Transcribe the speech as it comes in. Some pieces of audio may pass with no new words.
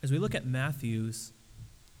As we look at Matthew's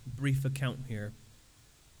brief account here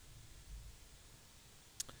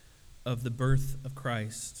of the birth of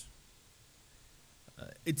Christ,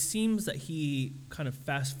 it seems that he kind of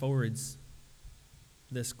fast forwards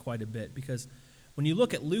this quite a bit, because when you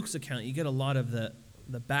look at Luke's account, you get a lot of the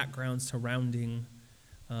background surrounding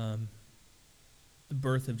the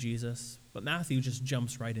birth of Jesus, but Matthew just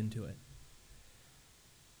jumps right into it.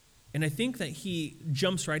 And I think that he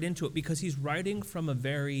jumps right into it because he's writing from a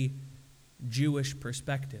very Jewish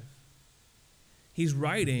perspective. He's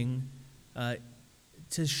writing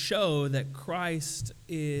to show that Christ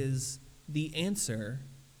is the answer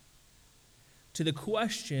to the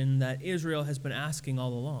question that Israel has been asking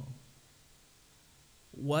all along.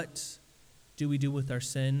 What do we do with our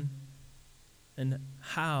sin? And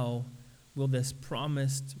how will this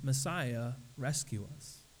promised Messiah rescue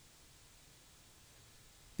us?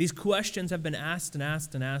 These questions have been asked and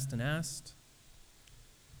asked and asked and asked.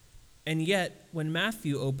 And yet, when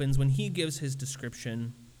Matthew opens, when he gives his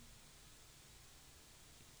description,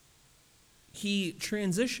 he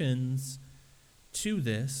transitions to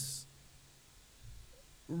this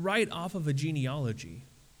right off of a genealogy.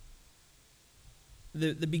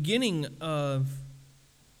 The beginning of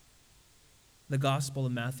the Gospel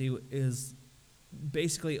of Matthew is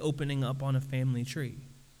basically opening up on a family tree.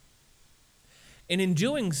 And in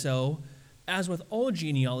doing so, as with all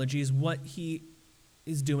genealogies, what he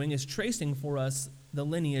is doing is tracing for us the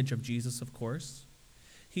lineage of Jesus, of course.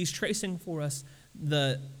 He's tracing for us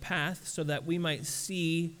the path so that we might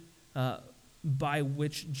see by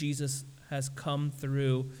which Jesus has come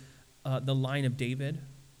through the line of David.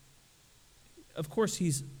 Of course,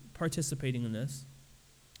 he's participating in this.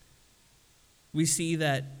 We see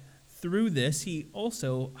that through this, he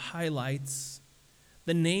also highlights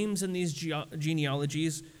the names in these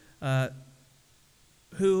genealogies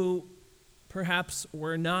who perhaps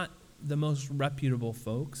were not the most reputable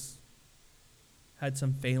folks, had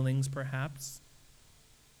some failings perhaps,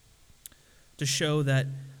 to show that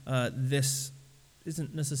this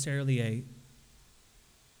isn't necessarily a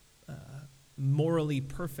morally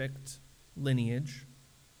perfect lineage.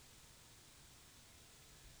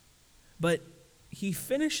 But he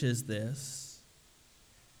finishes this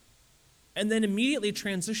and then immediately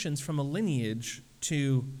transitions from a lineage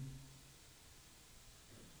to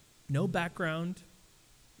no background,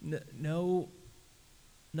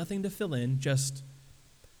 nothing to fill in, just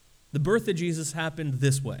the birth of Jesus happened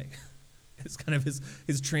this way. It's kind of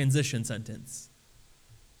his transition sentence.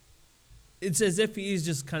 It's as if he's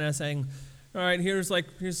just kind of saying, all right, here's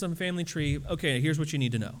some family tree. Okay, here's what you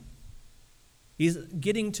need to know. He's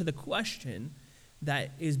getting to the question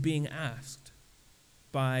that is being asked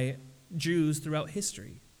by Jews throughout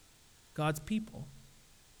history, God's people.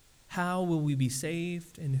 How will we be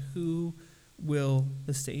saved, and who will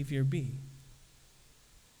the Savior be?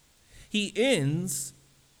 He ends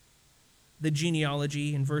the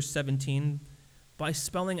genealogy in verse 17 by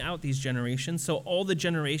spelling out these generations. So all the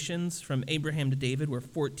generations from Abraham to David were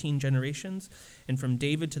 14 generations, and from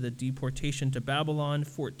David to the deportation to Babylon,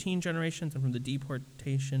 14 generations, and from the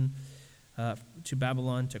deportation to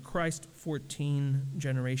Babylon to Christ, 14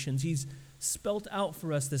 generations. He's spelt out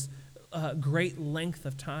for us this great length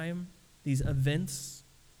of time, these events.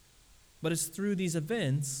 But it's through these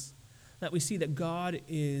events that we see that God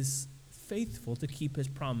is faithful to keep his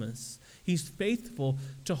promise. He's faithful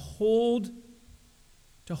to hold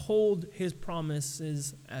his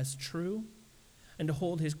promises as true and to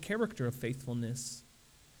hold his character of faithfulness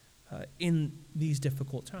in these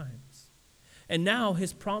difficult times. And now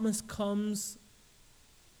his promise comes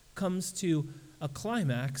to a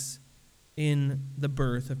climax in the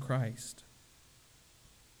birth of Christ.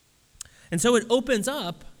 And so it opens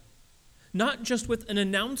up not just with an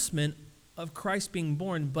announcement of Christ being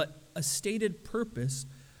born, but a stated purpose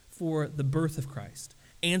for the birth of Christ,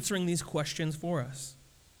 answering these questions for us.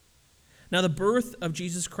 Now, the birth of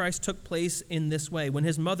Jesus Christ took place in this way. When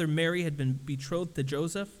his mother Mary had been betrothed to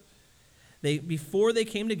Joseph, before they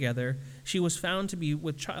came together, she was found to be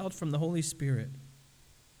with child from the Holy Spirit.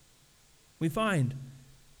 We find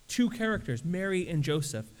two characters, Mary and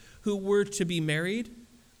Joseph, who were to be married,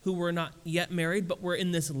 who were not yet married, but were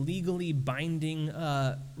in this legally binding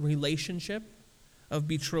relationship of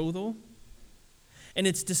betrothal. And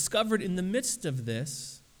it's discovered in the midst of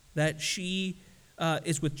this that she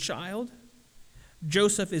is with child.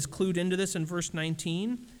 Joseph is clued into this in verse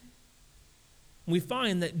 19. We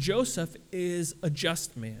find that Joseph is a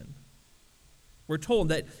just man. We're told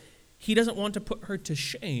that he doesn't want to put her to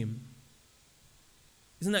shame.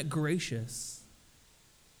 Isn't that gracious?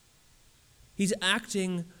 He's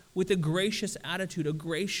acting with a gracious attitude, a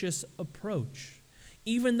gracious approach.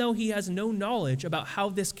 even though he has no knowledge about how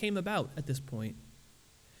this came about at this point,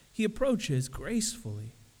 he approaches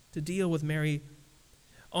gracefully to deal with Mary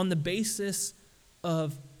on the basis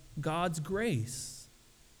of God's grace,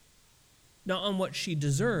 not on what she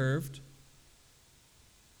deserved,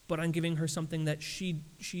 but on giving her something that she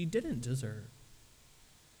didn't deserve.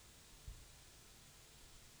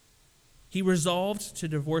 He resolved to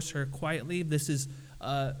divorce her quietly. This is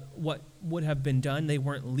what would have been done. They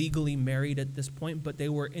weren't legally married at this point, but they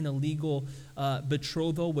were in a legal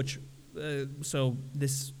betrothal, which, so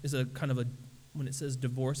this is a kind of a, when it says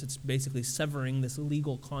divorce, it's basically severing this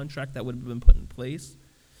legal contract that would have been put in place.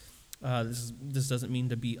 This doesn't mean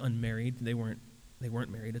to be unmarried. They weren't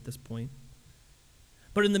married at this point.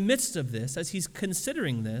 But in the midst of this, as he's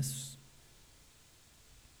considering this,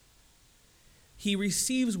 he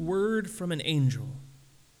receives word from an angel.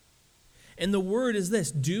 And the word is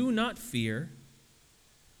this: do not fear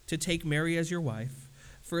to take Mary as your wife,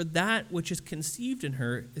 for that which is conceived in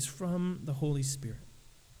her is from the Holy Spirit.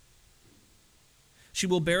 She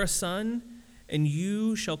will bear a son, and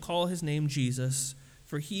you shall call his name Jesus,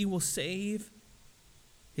 for he will save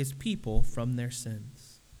his people from their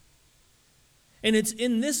sins. And it's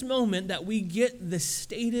in this moment that we get the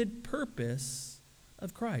stated purpose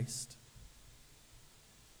of Christ.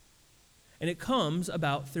 And it comes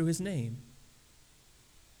about through his name.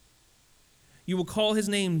 You will call his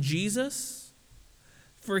name Jesus,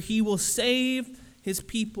 for he will save his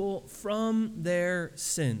people from their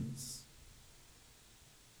sins.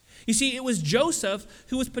 You see, it was Joseph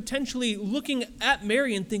who was potentially looking at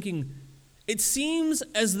Mary and thinking, it seems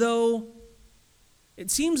as though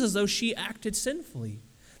she acted sinfully,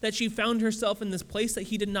 that she found herself in this place that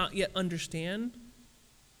he did not yet understand.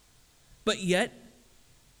 But yet,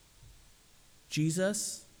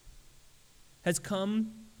 Jesus has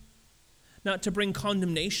come not to bring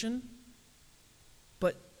condemnation,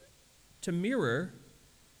 but to mirror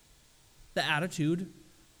the attitude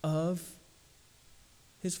of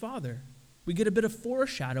his father. We get a bit of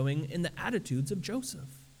foreshadowing in the attitudes of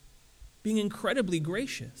Joseph, being incredibly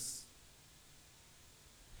gracious.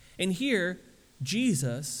 And here,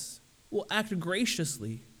 Jesus will act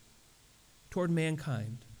graciously toward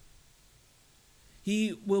mankind.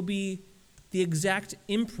 He will be the exact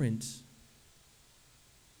imprint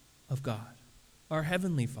of God, our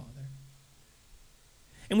Heavenly Father.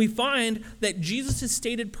 And we find that Jesus'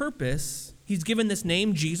 stated purpose, he's given this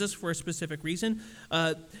name, Jesus, for a specific reason,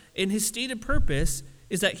 and his stated purpose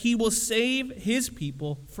is that he will save his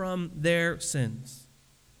people from their sins.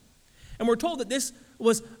 And we're told that this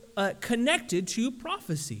was connected to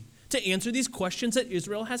prophecy, to answer these questions that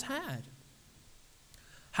Israel has had.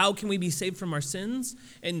 How can we be saved from our sins?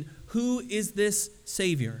 And who is this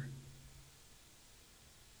Savior?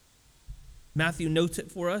 Matthew notes it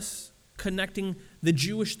for us, connecting the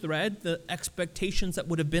Jewish thread, the expectations that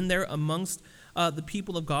would have been there amongst the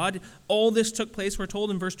people of God. All this took place, we're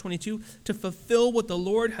told in verse 22, to fulfill what the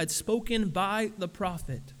Lord had spoken by the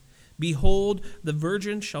prophet. Behold, the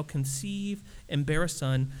virgin shall conceive and bear a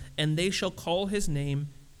son, and they shall call his name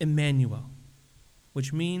Emmanuel,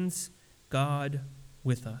 which means God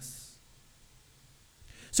with us.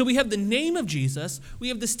 So we have the name of Jesus, we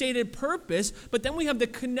have the stated purpose, but then we have the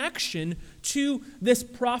connection to this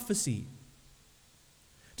prophecy.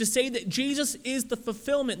 To say that Jesus is the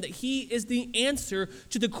fulfillment, that he is the answer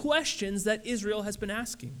to the questions that Israel has been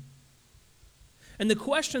asking. And the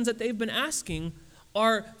questions that they've been asking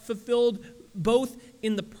are fulfilled both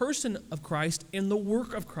in the person of Christ and the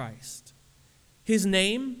work of Christ. His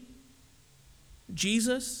name,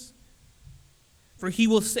 Jesus, for he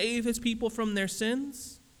will save his people from their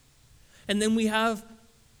sins. And then we have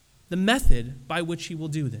the method by which he will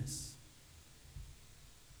do this.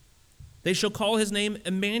 They shall call his name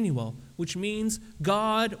Emmanuel, which means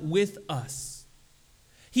God with us.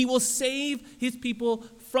 He will save his people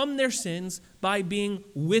from their sins by being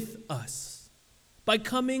with us, by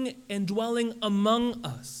coming and dwelling among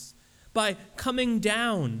us, by coming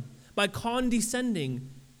down, by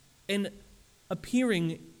condescending and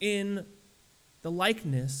appearing in the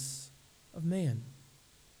likeness of man,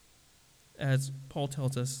 as Paul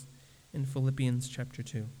tells us in Philippians chapter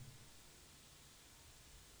 2.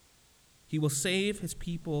 He will save his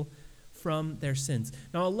people from their sins.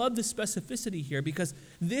 Now, I love the specificity here because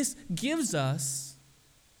this gives us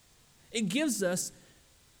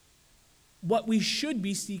what we should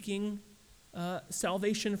be seeking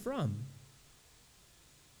salvation from.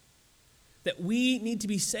 That we need to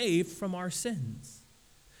be saved from our sins.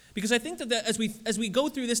 Because I think that as we go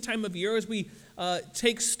through this time of year, as we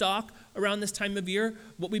take stock around this time of year,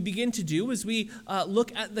 what we begin to do is we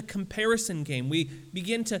look at the comparison game. We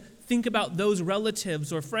begin to think about those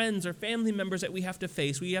relatives or friends or family members that we have to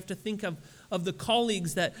face. We have to think of the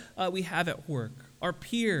colleagues that we have at work, our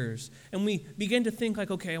peers. And we begin to think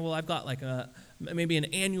like, okay, well, I've got like maybe an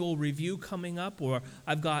annual review coming up, or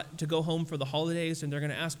I've got to go home for the holidays and they're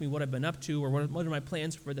going to ask me what I've been up to or what are my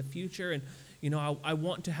plans for the future. And I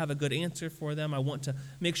want to have a good answer for them. I want to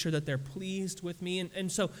make sure that they're pleased with me.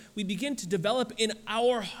 And so we begin to develop in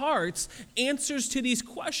our hearts answers to these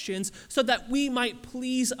questions so that we might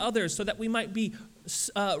please others, so that we might be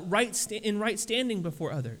in right standing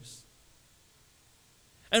before others.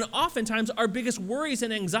 And oftentimes our biggest worries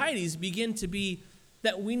and anxieties begin to be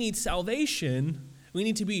that we need salvation. We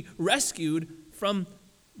need to be rescued from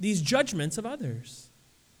these judgments of others.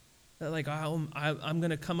 Like, I'm going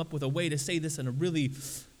to come up with a way to say this in a really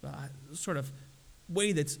sort of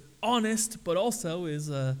way that's honest, but also is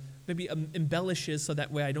maybe embellishes so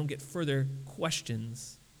that way I don't get further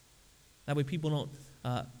questions. That way people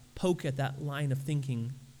don't poke at that line of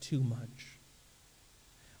thinking too much.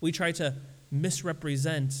 We try to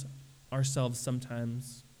misrepresent ourselves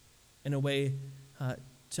sometimes in a way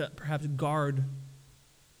to perhaps guard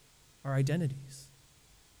our identities.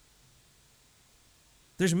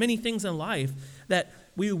 There's many things in life that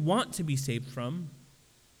we want to be saved from,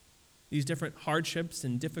 these different hardships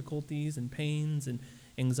and difficulties and pains and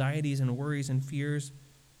anxieties and worries and fears.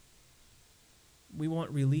 We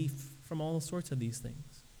want relief from all sorts of these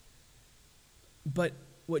things. But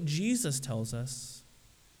what Jesus tells us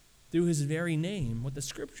through his very name, what the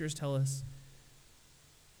scriptures tell us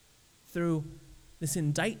through this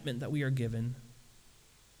indictment that we are given,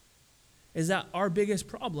 is that our biggest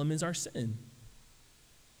problem is our sin.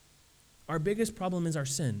 Our biggest problem is our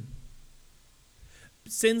sin.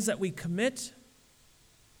 Sins that we commit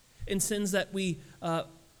and sins that we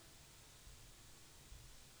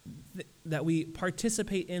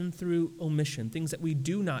participate in through omission, things that we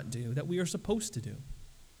do not do, that we are supposed to do.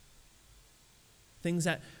 Things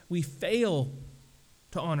that we fail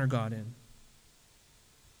to honor God in.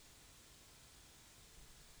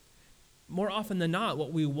 More often than not,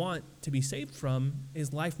 what we want to be saved from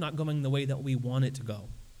is life not going the way that we want it to go,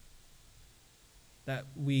 that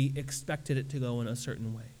we expected it to go in a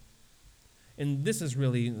certain way. And this is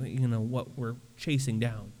really, what we're chasing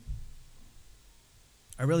down.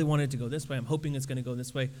 I really want it to go this way. I'm hoping it's going to go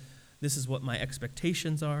this way. This is what my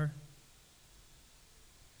expectations are.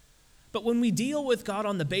 But when we deal with God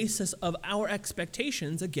on the basis of our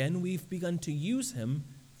expectations, again, we've begun to use him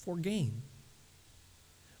for gain.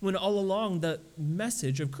 When all along the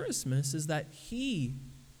message of Christmas is that he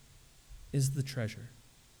is the treasure.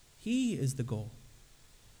 He is the goal.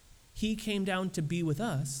 He came down to be with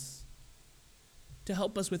us, to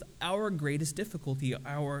help us with our greatest difficulty,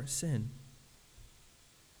 our sin.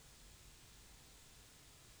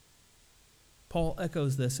 Paul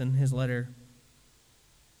echoes this in his letter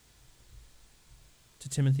to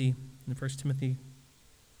Timothy, in 1 Timothy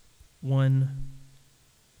 1,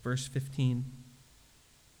 verse 15.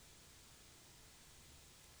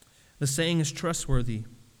 The saying is trustworthy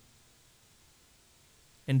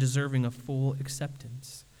and deserving of full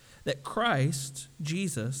acceptance, that Christ,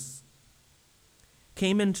 Jesus,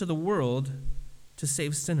 came into the world to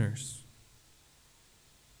save sinners,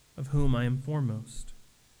 of whom I am foremost.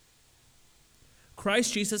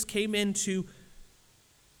 Christ Jesus came into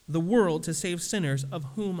the world to save sinners, of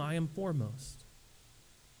whom I am foremost.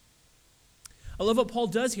 I love what Paul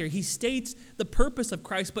does here. He states the purpose of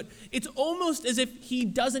Christ, but it's almost as if he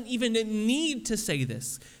doesn't even need to say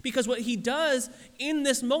this. Because what he does in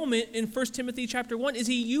this moment in 1 Timothy chapter 1 is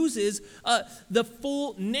he uses the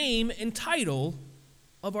full name and title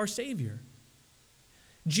of our Savior.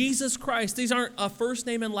 Jesus Christ. These aren't a first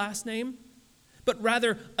name and last name, but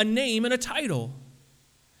rather a name and a title.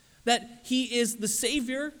 That he is the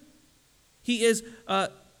Savior. He is,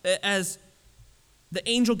 as the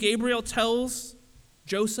angel Gabriel tells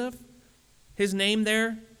Joseph, his name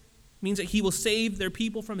there means that he will save their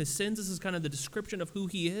people from his sins. This is kind of the description of who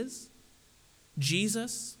he is.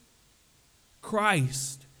 Jesus,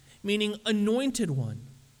 Christ, meaning anointed one.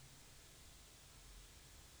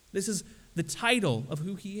 This is the title of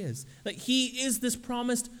who he is. That he is this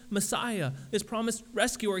promised Messiah, this promised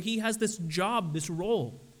rescuer. He has this job, this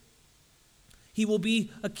role. He will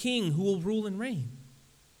be a king who will rule and reign.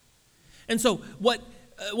 And so what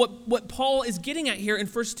Paul is getting at here in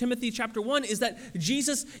 1 Timothy chapter 1 is that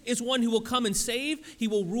Jesus is one who will come and save, he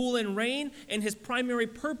will rule and reign, and his primary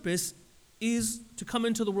purpose is to come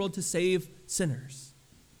into the world to save sinners.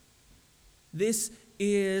 This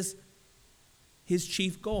is his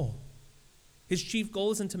chief goal. His chief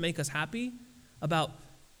goal isn't to make us happy about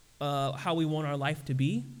how we want our life to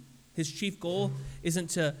be. His chief goal isn't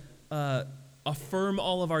to affirm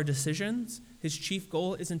all of our decisions. His chief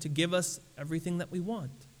goal isn't to give us everything that we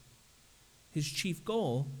want. His chief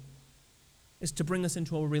goal is to bring us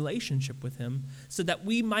into a relationship with him so that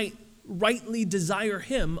we might rightly desire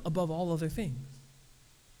him above all other things.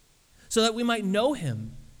 So that we might know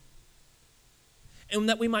him. And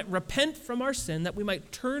that we might repent from our sin, that we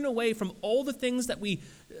might turn away from all the things that we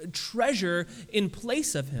treasure in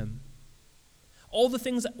place of him. All the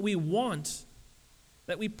things that we want,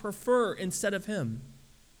 that we prefer instead of him.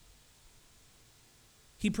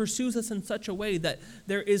 He pursues us in such a way that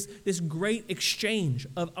there is this great exchange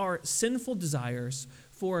of our sinful desires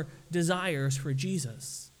for desires for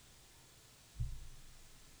Jesus.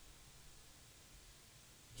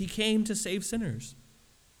 He came to save sinners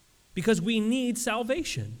because we need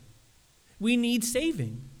salvation. We need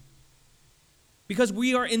saving because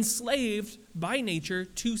we are enslaved by nature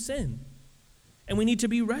to sin, and we need to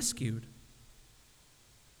be rescued.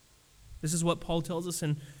 This is what Paul tells us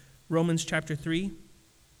in Romans chapter 3,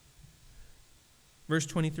 verse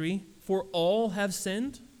 23. For all have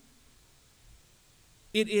sinned.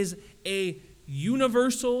 It is a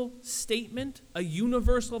universal statement, a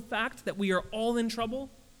universal fact that we are all in trouble.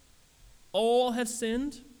 All have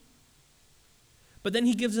sinned. But then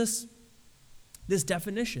he gives us this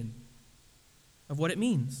definition of what it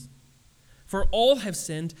means. For all have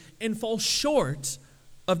sinned and fall short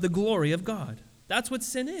of the glory of God. That's what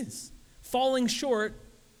sin is. Falling short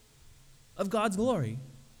of God's glory.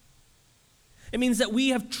 It means that we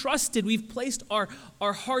have trusted, we've placed our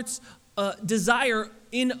heart's desire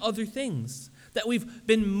in other things. That we've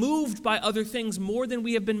been moved by other things more than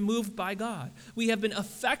we have been moved by God. We have been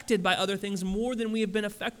affected by other things more than we have been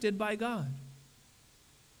affected by God.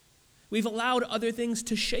 We've allowed other things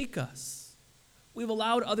to shake us. We've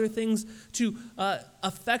allowed other things to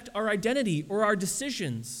affect our identity or our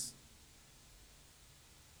decisions.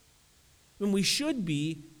 When we should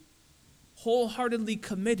be wholeheartedly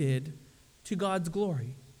committed to God's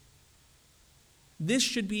glory. This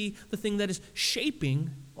should be the thing that is shaping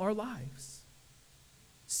our lives.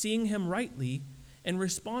 Seeing him rightly and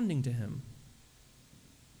responding to him.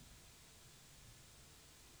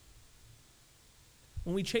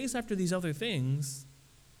 When we chase after these other things,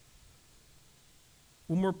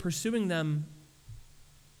 when we're pursuing them,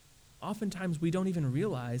 oftentimes we don't even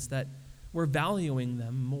realize that we're valuing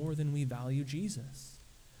them more than we value Jesus.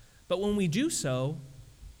 But when we do so,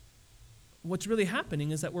 what's really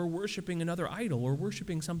happening is that we're worshiping another idol. We're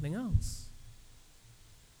worshiping something else.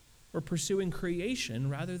 We're pursuing creation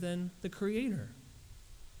rather than the Creator.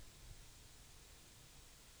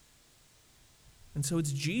 And so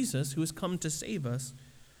it's Jesus who has come to save us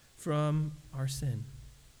from our sin.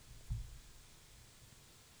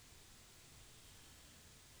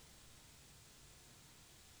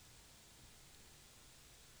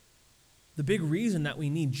 The big reason that we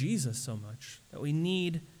need Jesus so much, that we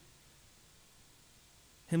need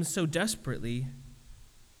him so desperately,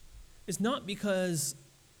 is not because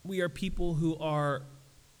we are people who are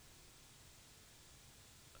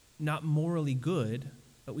not morally good,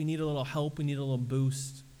 but we need a little help, we need a little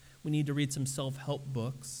boost. We need to read some self-help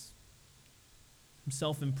books, some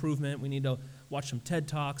self-improvement. We need to watch some TED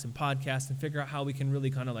Talks and podcasts and figure out how we can really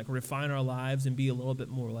kind of like refine our lives and be a little bit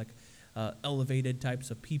more like elevated types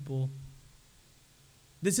of people.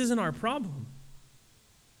 This isn't our problem.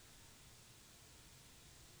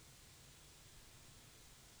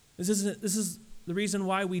 This is the reason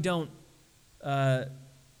why we don't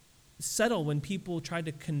settle when people try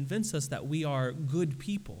to convince us that we are good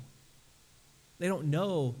people. They don't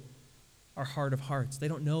know our heart of hearts. They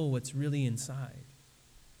don't know what's really inside.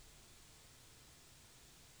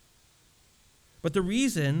 But the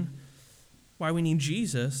reason why we need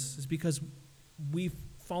Jesus is because we've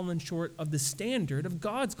fallen short of the standard of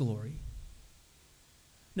God's glory.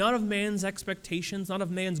 Not of man's expectations, not of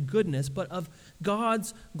man's goodness, but of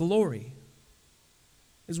God's glory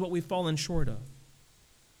is what we've fallen short of.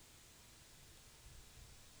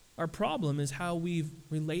 Our problem is how we've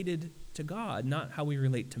related to God, not how we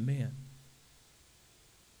relate to man.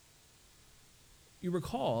 You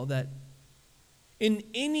recall that in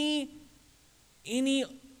any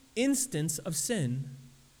instance of sin,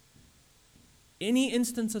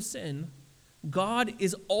 God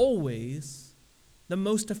is always the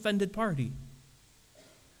most offended party.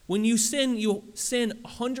 When you sin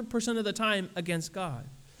 100% of the time against God.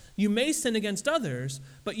 You may sin against others,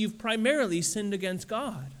 but you've primarily sinned against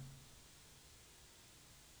God.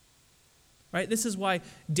 Right? This is why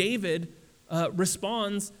David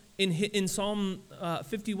responds in Psalm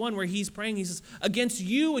 51 where he's praying. He says, against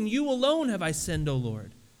you and you alone have I sinned, O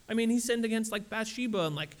Lord. I mean, he sinned against like Bathsheba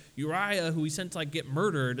and like Uriah, who he sent to like get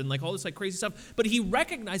murdered and like all this like crazy stuff. But he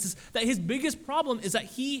recognizes that his biggest problem is that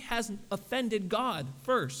he hasn't offended God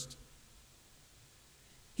first.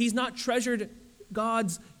 He's not treasured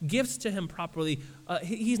God's gifts to him properly.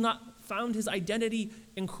 He's not found his identity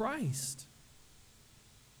in Christ.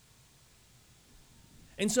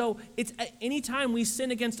 And so it's at any time we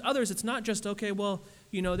sin against others, it's not just, okay, well,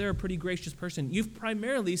 you know, they're a pretty gracious person. You've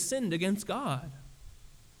primarily sinned against God.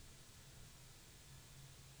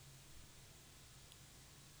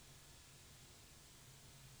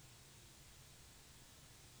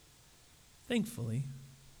 Thankfully,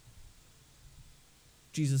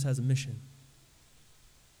 Jesus has a mission.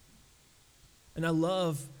 And I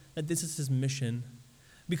love that this is his mission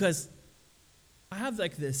because I have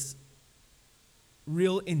like this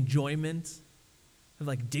real enjoyment of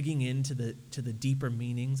like digging into the deeper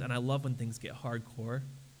meanings, and I love when things get hardcore.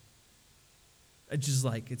 It's just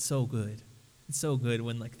like, it's so good. It's so good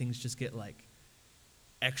when like things just get like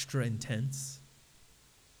extra intense,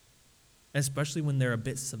 especially when they're a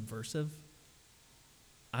bit subversive.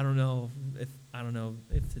 I don't know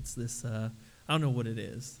if it's this, I don't know what it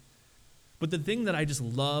is. But the thing that I just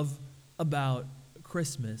love about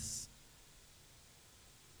Christmas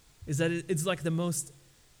is that it's like the most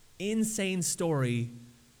insane story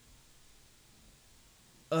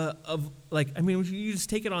of like, I mean, you just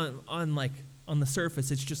take it on the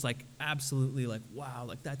surface, it's just like absolutely like, wow,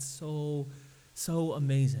 like that's so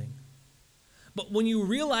amazing. But when you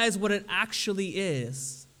realize what it actually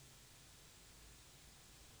is,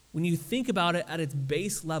 when you think about it at its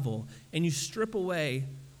base level and you strip away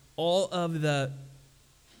all of the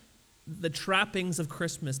trappings of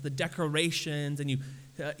Christmas, the decorations, and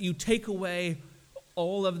you take away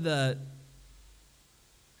all of the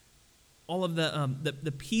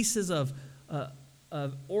pieces of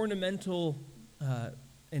ornamental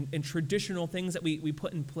and traditional things that we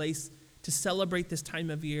put in place to celebrate this time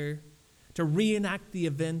of year, to reenact the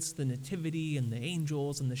events, the nativity and the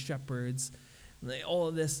angels and the shepherds, and all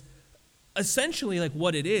of this. Essentially, like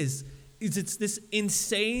what it is it's this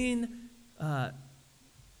insane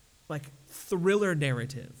like thriller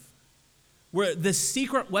narrative where the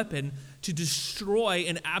secret weapon to destroy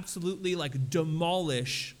and absolutely like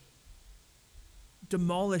demolish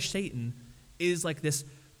Satan is like this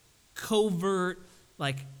covert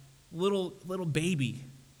like little baby.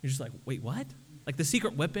 You're just like, wait, what? Like the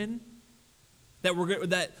secret weapon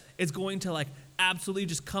that is going to like absolutely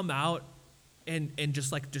just come out and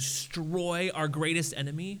just like destroy our greatest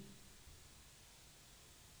enemy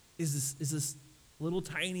is this little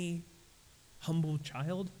tiny humble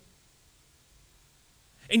child.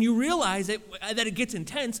 And you realize that it gets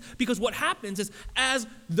intense because what happens is as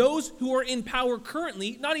those who are in power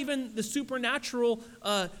currently, not even the supernatural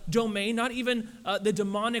domain, not even the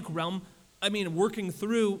demonic realm, I mean, working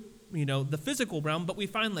through, you know, the physical realm, but we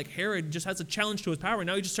find like Herod just has a challenge to his power.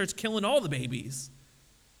 Now he just starts killing all the babies.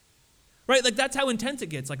 Right? Like that's how intense it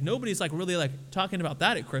gets. Like nobody's like really like talking about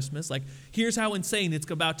that at Christmas. Like here's how insane it's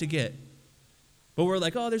about to get. But we're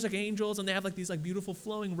like, oh, there's like angels and they have like these like beautiful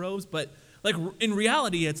flowing robes. But like in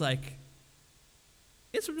reality, it's like,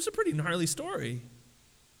 it's a pretty gnarly story.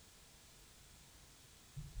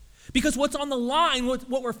 Because what's on the line, what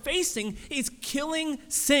we're facing is killing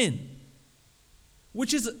sin,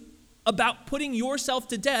 which is about putting yourself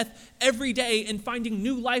to death every day and finding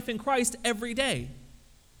new life in Christ every day.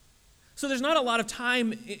 So there's not a lot of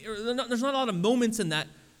time, there's not a lot of moments in that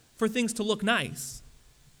for things to look nice.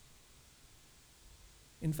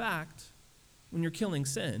 In fact, when you're killing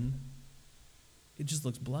sin, it just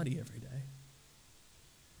looks bloody every day.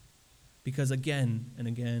 Because again and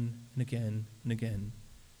again and again and again,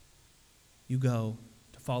 you go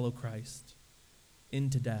to follow Christ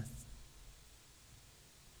into death.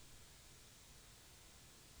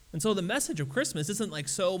 And so the message of Christmas isn't like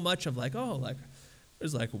so much of like, oh, like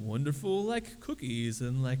there's like wonderful like cookies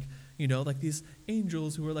and like, you know, like these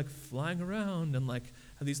angels who are like flying around and like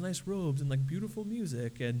have these nice robes and like beautiful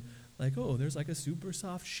music and like, oh, there's like a super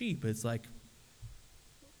soft sheep. It's like,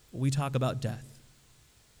 we talk about death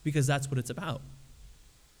because that's what it's about.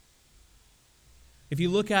 If you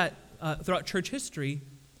look at throughout church history,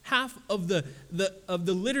 half of the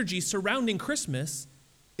liturgy surrounding Christmas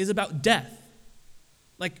is about death.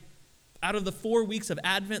 Like out of the 4 weeks of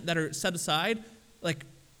Advent that are set aside, like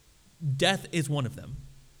death is one of them.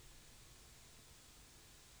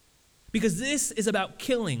 Because this is about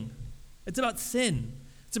killing. It's about sin.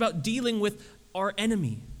 It's about dealing with our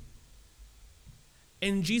enemy.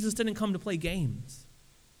 And Jesus didn't come to play games.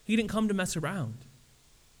 He didn't come to mess around.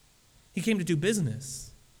 He came to do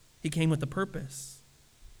business. He came with a purpose.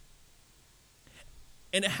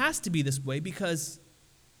 And it has to be this way because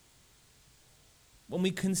when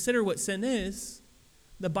we consider what sin is,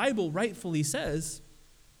 the Bible rightfully says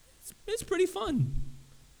it's pretty fun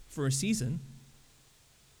for a season.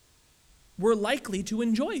 We're likely to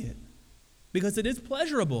enjoy it because it is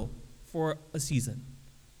pleasurable for a season,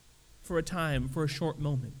 for a time, for a short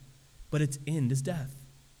moment. But its end is death.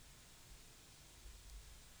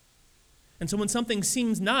 And so when something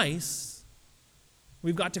seems nice,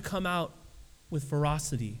 we've got to come out with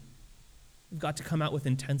ferocity. We've got to come out with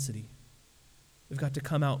intensity. We've got to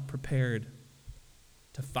come out prepared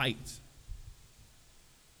to fight,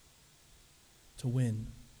 to win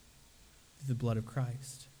through the blood of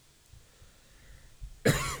Christ.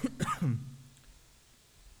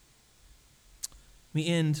 We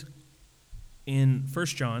end in 1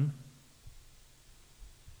 John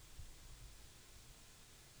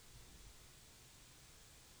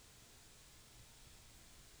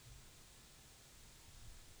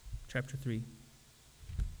chapter 3.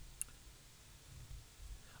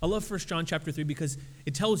 I love 1 John chapter 3 because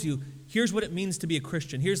it tells you, here's what it means to be a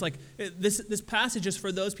Christian. Here's like, this passage is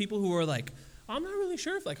for those people who are like, I'm not really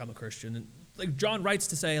sure if I'm a Christian. And like John writes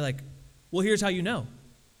to say like, well, here's how you know.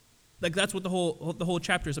 Like that's what the whole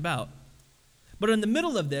chapter is about. But in the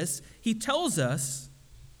middle of this, he tells us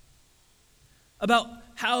about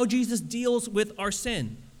how Jesus deals with our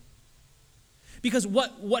sin. Because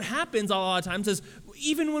what happens a lot of times is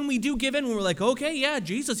even when we do give in, when we're like, okay, yeah,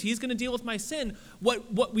 Jesus, he's going to deal with my sin.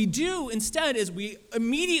 What we do instead is we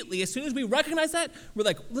immediately, as soon as we recognize that, we're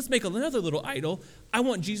like, let's make another little idol. I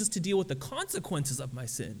want Jesus to deal with the consequences of my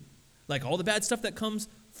sin. Like all the bad stuff that comes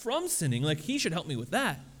from sinning. Like he should help me with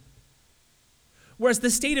that. Whereas the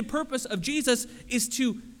stated purpose of Jesus is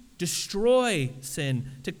to destroy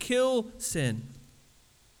sin, to kill sin.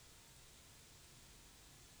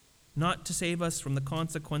 Not to save us from the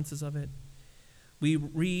consequences of it. We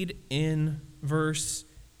read in verse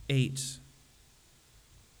 8.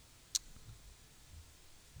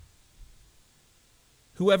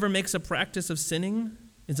 Whoever makes a practice of sinning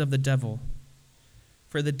is of the devil,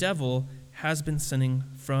 for the devil has been sinning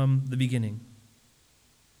from the beginning.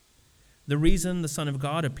 The reason the Son of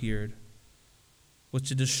God appeared was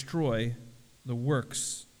to destroy the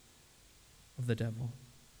works of the devil.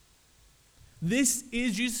 This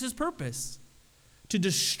is Jesus' purpose, to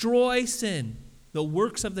destroy sin, the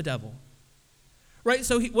works of the devil. Right?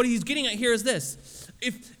 So what he's getting at here is this.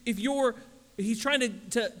 He's trying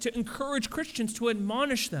to encourage Christians, to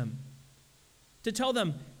admonish them, to tell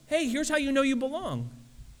them, hey, here's how you know you belong.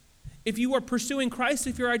 If you are pursuing Christ,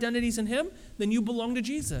 if your identity's in him, then you belong to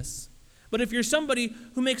Jesus. But if you're somebody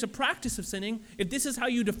who makes a practice of sinning, if this is how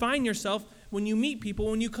you define yourself when you meet people,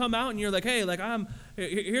 when you come out and you're like, hey, like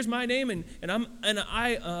here's my name and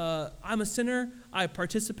I'm a sinner. I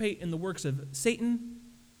participate in the works of Satan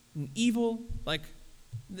and evil. Like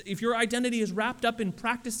if your identity is wrapped up in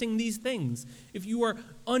practicing these things, if you are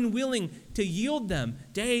unwilling to yield them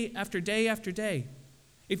day after day after day,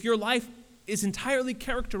 if your life is entirely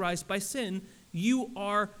characterized by sin, you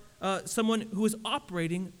are someone who is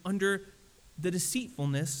operating under the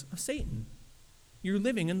deceitfulness of Satan. You're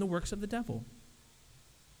living in the works of the devil.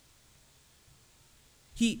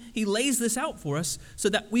 He lays this out for us so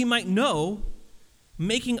that we might know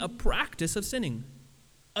making a practice of sinning.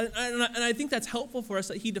 And I think that's helpful for us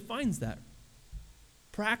that he defines that.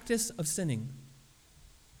 Practice of sinning.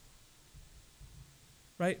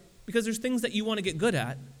 Right? Because there's things that you want to get good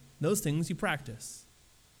at. Those things you practice.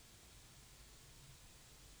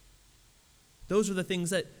 Those are the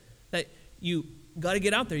things that you got to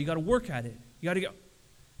get out there. You got to work at it. You got to get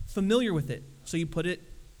familiar with it. So you put it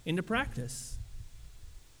into practice.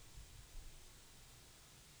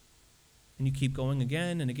 And you keep going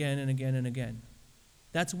again and again and again and again.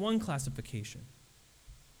 That's one classification.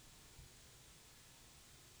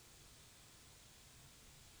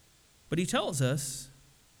 But he tells us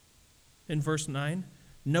in verse 9,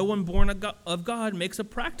 no one born of God makes a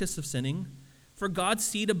practice of sinning, for God's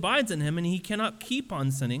seed abides in him, and he cannot keep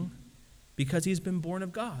on sinning because he's been born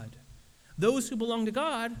of God. Those who belong to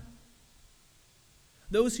God,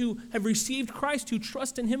 those who have received Christ, who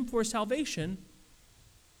trust in him for salvation,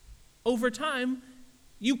 over time,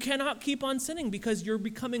 you cannot keep on sinning because you're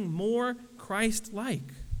becoming more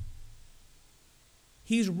Christ-like.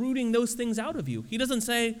 He's rooting those things out of you. He doesn't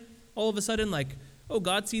say all of a sudden like, oh,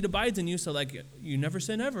 God's seed abides in you, so like you never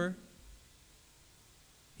sin ever.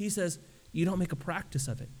 He says, you don't make a practice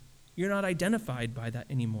of it. You're not identified by that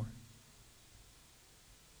anymore.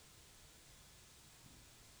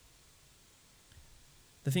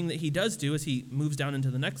 The thing that he does do is he moves down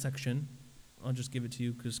into the next section. I'll just give it to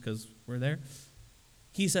you because we're there.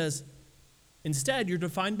 He says, instead, you're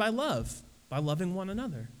defined by love, by loving one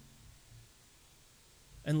another.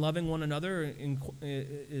 And loving one another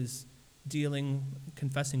is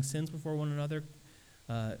confessing sins before one another,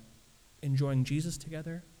 enjoying Jesus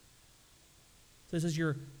together. So it says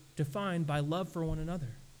you're defined by love for one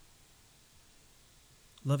another.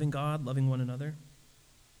 Loving God, loving one another.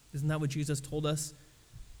 Isn't that what Jesus told us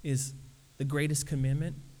is the greatest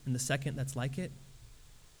commandment, and the second that's like it?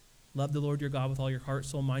 Love the Lord your God with all your heart,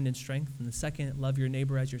 soul, mind, and strength. And the second, love your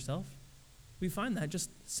neighbor as yourself. We find that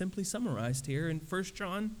just simply summarized here in 1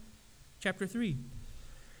 John chapter 3.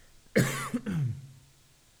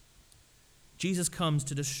 Jesus comes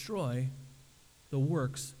to destroy the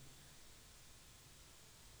works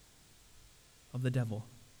of the devil.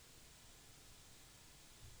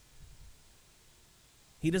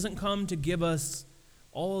 He doesn't come to give us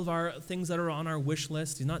all of our things that are on our wish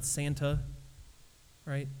list. He's not Santa,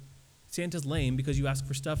 right? Santa's lame because you ask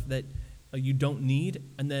for stuff that you don't need,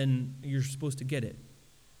 and then you're supposed to get it.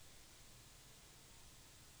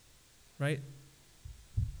 Right?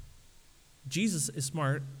 Jesus is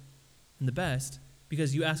smart and the best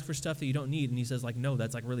because you ask for stuff that you don't need, and he says, like, no,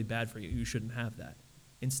 that's like really bad for you. You shouldn't have that.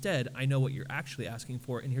 Instead, I know what you're actually asking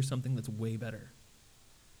for, and here's something that's way better.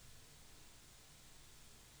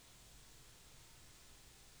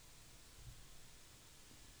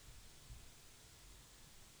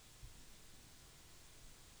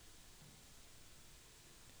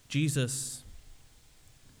 Jesus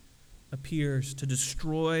appears to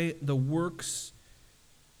destroy the works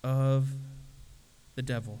of the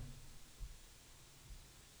devil.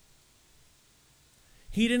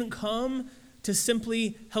 He didn't come to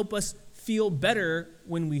simply help us feel better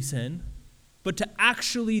when we sin, but to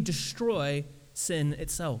actually destroy sin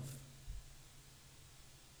itself.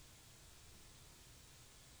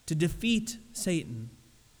 To defeat Satan.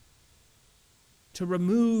 To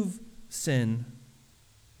remove sin.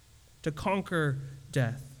 To conquer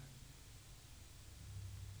death.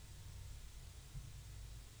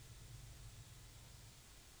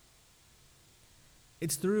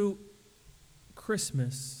 It's through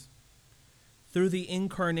Christmas, through the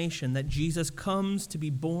incarnation, that Jesus comes to be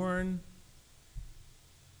born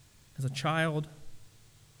as a child,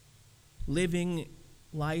 living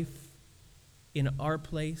life in our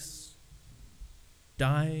place,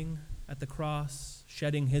 dying at the cross,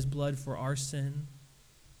 shedding his blood for our sin,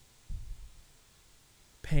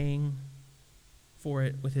 paying for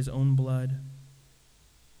it with his own blood,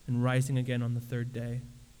 and rising again on the third day.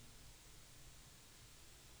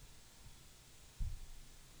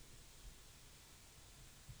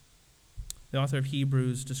 The author of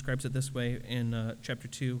Hebrews describes it this way in chapter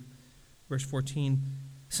 2, verse 14.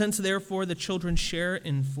 Since therefore the children share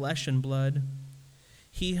in flesh and blood,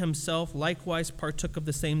 he himself likewise partook of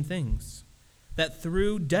the same things, that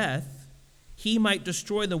through death he might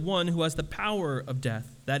destroy the one who has the power of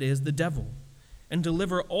death, that is, the devil, and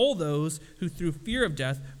deliver all those who through fear of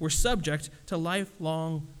death were subject to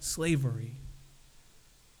lifelong slavery.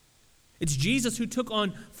 It's Jesus who took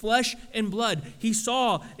on flesh and blood. He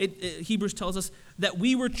saw, Hebrews tells us, that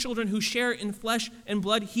we were children who share in flesh and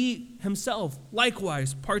blood. He himself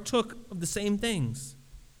likewise partook of the same things.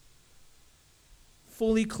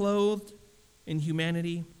 Fully clothed in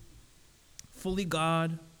humanity, fully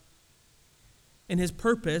God. And his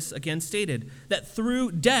purpose, again stated, that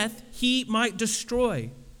through death he might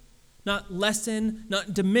destroy, not lessen,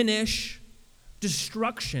 not diminish,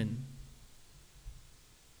 destruction.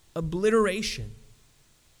 Obliteration.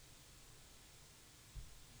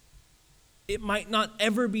 It might not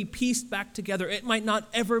ever be pieced back together. It might not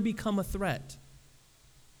ever become a threat.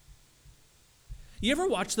 You ever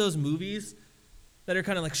watch those movies that are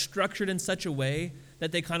kind of like structured in such a way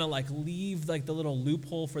that they kind of like leave like the little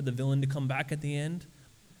loophole for the villain to come back at the end?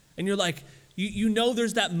 And you're like, you know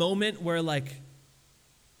there's that moment where like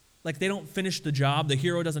they don't finish the job, the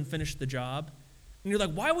hero doesn't finish the job. And you're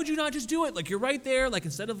like, why would you not just do it? Like, you're right there. Like,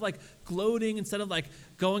 instead of like gloating, instead of like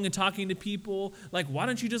going and talking to people, like, why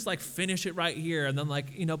don't you just like finish it right here? And then like,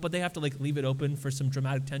 but they have to like leave it open for some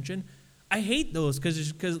dramatic tension. I hate those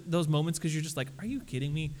because those moments, because you're just like, are you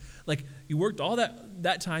kidding me? Like, you worked all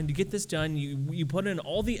that time to get this done. You put in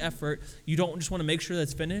all the effort. You don't just want to make sure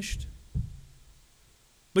that's finished.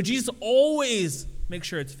 But Jesus always makes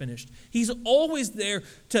sure it's finished. He's always there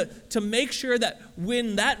to make sure that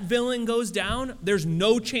when that villain goes down, there's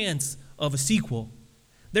no chance of a sequel.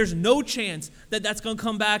 There's no chance that that's going to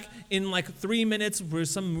come back in like 3 minutes for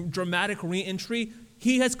some dramatic re-entry.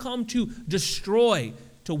 He has come to destroy,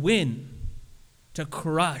 to win, to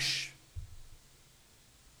crush.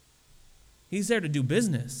 He's there to do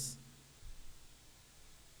business.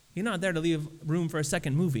 He's not there to leave room for a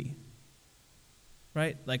second movie.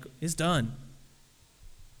 Right? Like, it's done.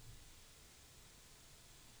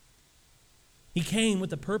 He came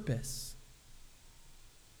with a purpose.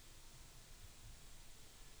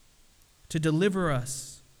 To deliver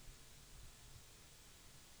us,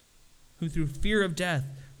 who through fear of death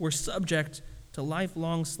were subject to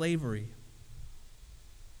lifelong slavery.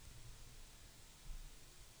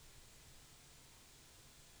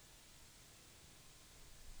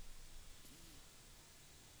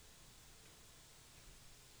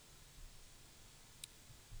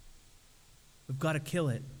 We've got to kill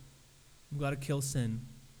it. We've got to kill sin.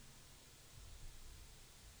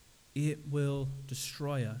 It will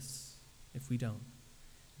destroy us if we don't.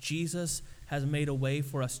 Jesus has made a way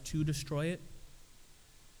for us to destroy it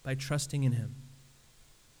by trusting in him.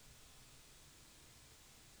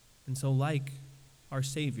 And so, like our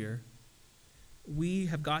Savior, we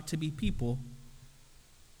have got to be people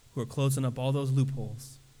who are closing up all those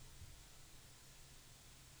loopholes.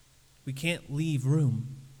 We can't leave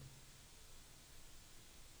room.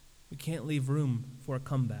 We can't leave room for a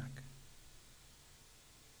comeback.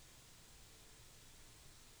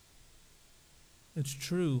 It's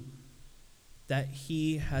true that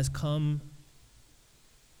he has come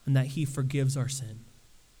and that he forgives our sin.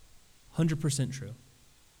 100% true.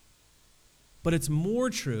 But it's more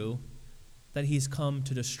true that he's come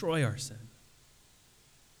to destroy our sin.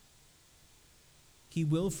 He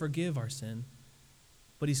will forgive our sin,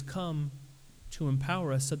 but he's come to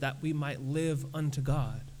empower us so that we might live unto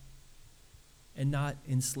God and not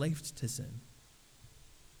enslaved to sin.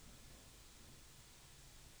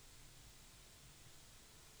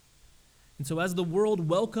 And so as the world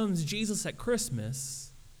welcomes Jesus at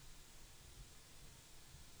Christmas,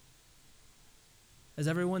 as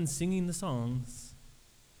everyone's singing the songs,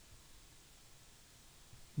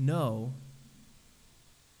 know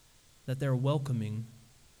that they're welcoming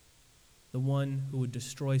the one who would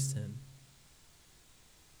destroy sin.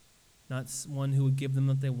 Not one who would give them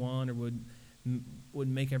what they want or would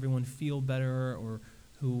make everyone feel better or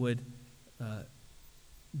who would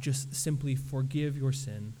just simply forgive your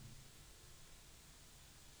sin.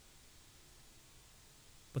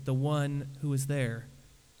 But the one who is there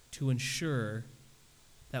to ensure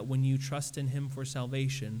that when you trust in him for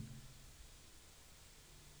salvation,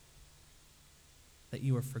 that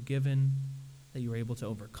you are forgiven, that you are able to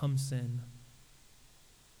overcome sin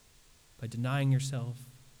by denying yourself,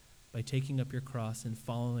 by taking up your cross and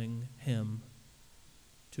following him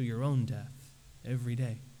to your own death every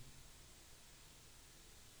day.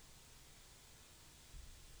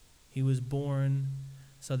 He was born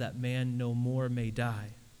so that man no more may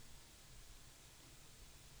die.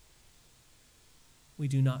 We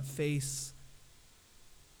do not face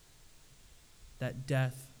that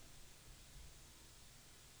death,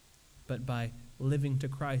 but by living to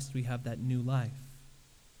Christ, we have that new life.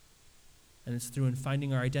 And it's through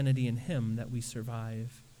finding our identity in him that we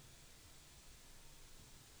survive.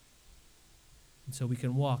 And so we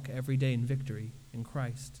can walk every day in victory in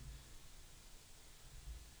Christ.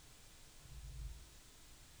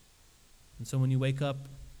 And so when you wake up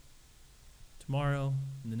tomorrow,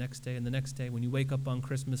 and the next day, and the next day, when you wake up on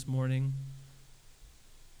Christmas morning,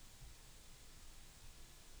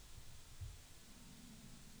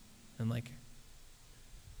 and like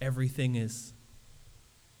everything is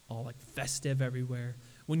all like festive everywhere,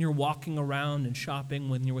 when you're walking around and shopping,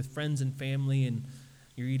 when you're with friends and family and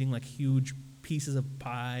you're eating like huge pieces of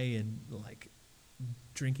pie and like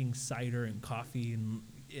drinking cider and coffee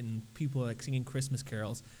and people like singing Christmas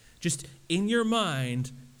carols, just in your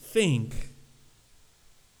mind think,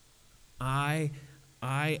 I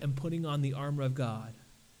am putting on the armor of God.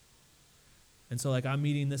 And so like I'm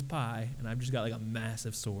eating this pie and I've just got like a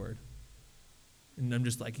massive sword. And I'm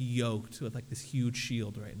just like yoked with like this huge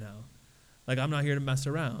shield right now. Like I'm not here to mess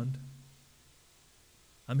around.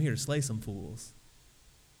 I'm here to slay some fools.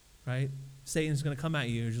 Right? Satan's going to come at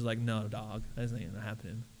you. You're just like, no, dog. That ain't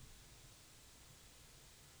happening.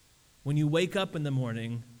 When you wake up in the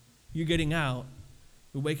morning, you're getting out,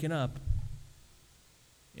 you're waking up,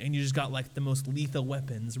 and you just got like the most lethal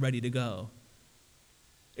weapons ready to go.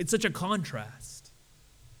 It's such a contrast.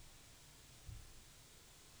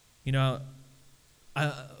 You know,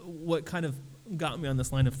 what kind of got me on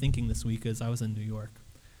this line of thinking this week is I was in New York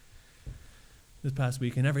this past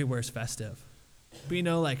week, and everywhere's festive. But you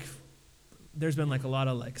know, like, there's been like a lot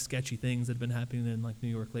of like sketchy things that have been happening in like New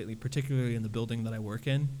York lately, particularly in the building that I work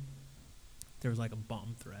in. There was like a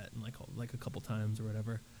bomb threat and like a couple times or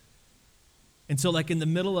whatever. And so like in the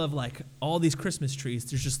middle of like all these Christmas trees,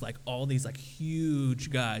 there's just like all these like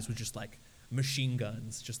huge guys with just like machine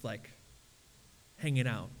guns, just like hanging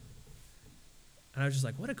out. And I was just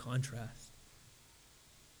like, what a contrast.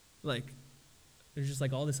 Like, there's just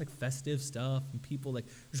like all this like festive stuff and people like,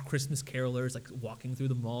 there's Christmas carolers like walking through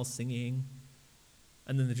the mall singing.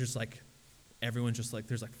 And then there's just like, everyone's just like,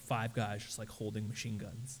 there's like 5 guys just like holding machine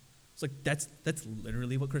guns. It's like, that's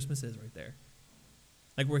literally what Christmas is right there.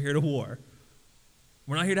 Like, we're here to war.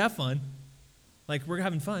 We're not here to have fun. Like, we're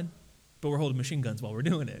having fun, but we're holding machine guns while we're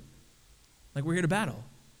doing it. Like, we're here to battle.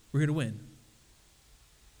 We're here to win.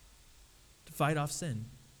 To fight off sin.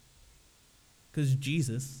 Because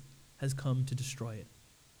Jesus has come to destroy it.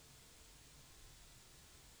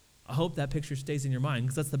 I hope that picture stays in your mind,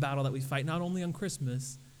 because that's the battle that we fight not only on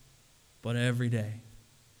Christmas, but every day.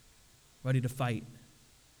 Ready to fight.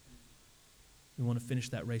 We want to finish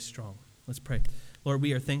that race strong. Let's pray. Lord,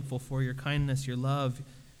 we are thankful for your kindness, your love,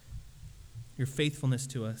 your faithfulness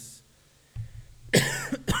to us.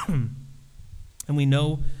 And we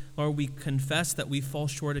know, Lord, we confess that we fall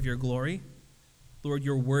short of your glory. Lord,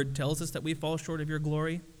 your word tells us that we fall short of your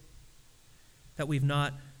glory, that we've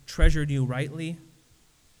not treasured you rightly.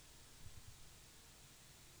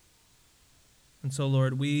 And so,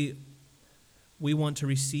 Lord, we want to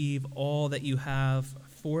receive all that you have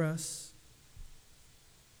for us.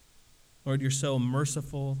 Lord, you're so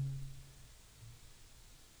merciful.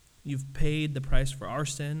 You've paid the price for our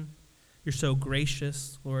sin. You're so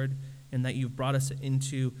gracious, Lord, in that you've brought us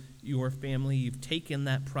into your family. You've taken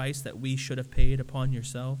that price that we should have paid upon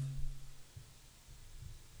yourself.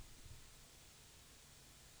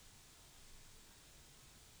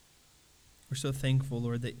 We're so thankful,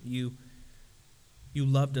 Lord, that you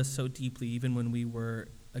loved us so deeply, even when we were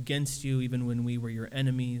against you, even when we were your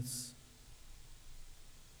enemies.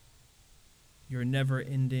 Your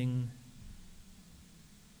never-ending,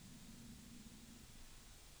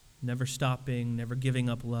 never stopping, never giving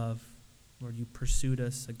up love. Lord, you pursued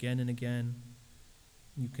us again and again.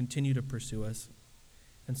 You continue to pursue us.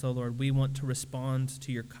 And so, Lord, we want to respond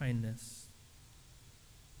to your kindness.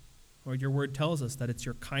 Lord, your word tells us that it's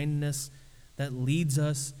your kindness that leads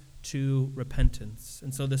us to repentance.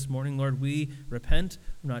 And so this morning, Lord, we repent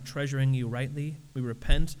of not treasuring you rightly. We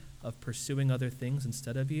repent of pursuing other things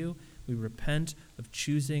instead of you. We repent of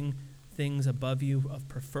choosing things above you, of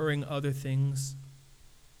preferring other things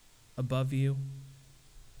above you.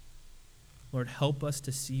 Lord, help us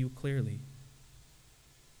to see you clearly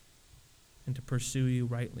and to pursue you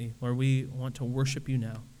rightly. Lord, we want to worship you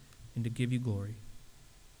now and to give you glory.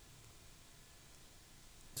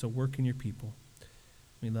 So work in your people.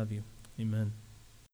 We love you. Amen.